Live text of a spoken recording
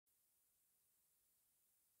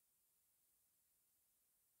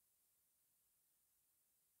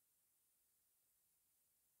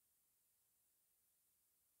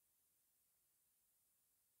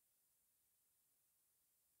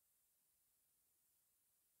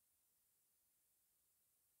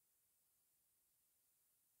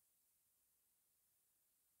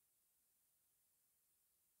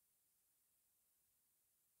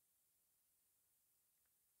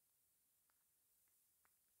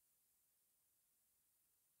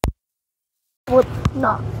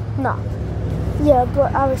No, no. Yeah,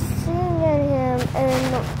 but I was sitting at him,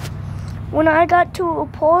 and when I got to a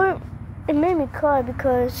point, it made me cry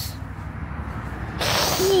because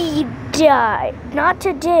he died. Not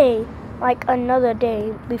today, like another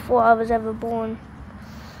day before I was ever born.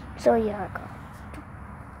 So yeah, I cried.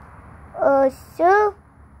 So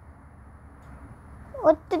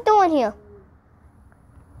what you doing here?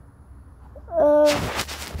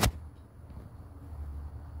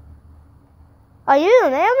 Are you the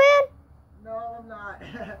mailman? No, I'm not.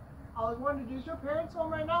 I was wondering, is your parents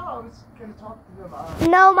home right now? I was going to talk to them.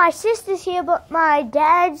 No, my sister's here, but my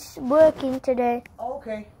dad's working today. Oh,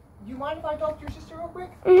 okay. Do you mind if I talk to your sister real quick?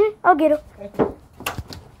 I'll get her. Okay.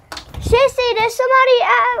 Sissy, there's somebody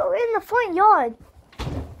out in the front yard.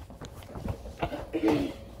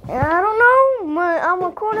 And I don't know, I'm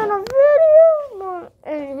recording a video,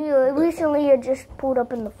 and he recently had just pulled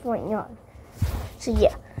up in the front yard. So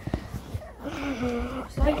yeah.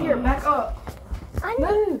 Stay here, back up. I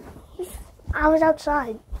know. I was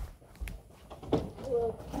outside.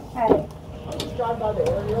 Hey, just drive by the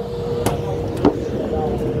area.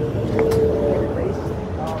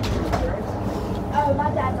 Oh, my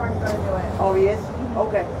dad's already going to do it. Oh, he is?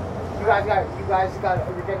 Okay. You guys got,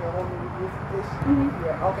 you're getting a whole new roof for this?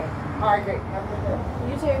 Yeah, okay. All right, great. Have a good day.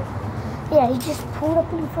 You too. Yeah, he just pulled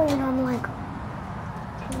up in the front, and I'm like,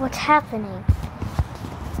 what's happening?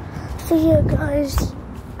 So yeah, guys,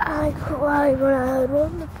 I cried when I heard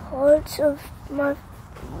one of the parts of my...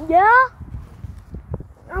 Yeah?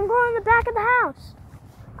 I'm going in the back of the house.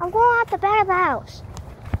 I'm going out the back of the house.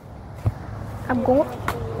 I'm going...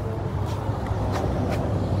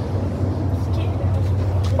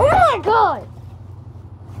 Oh my God!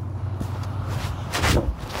 You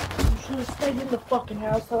should have stayed in the fucking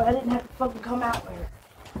house so I didn't have to fucking come out there.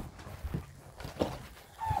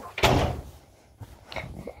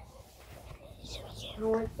 You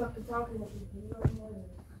weren't fucking talking to me.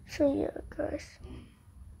 So yeah, guys.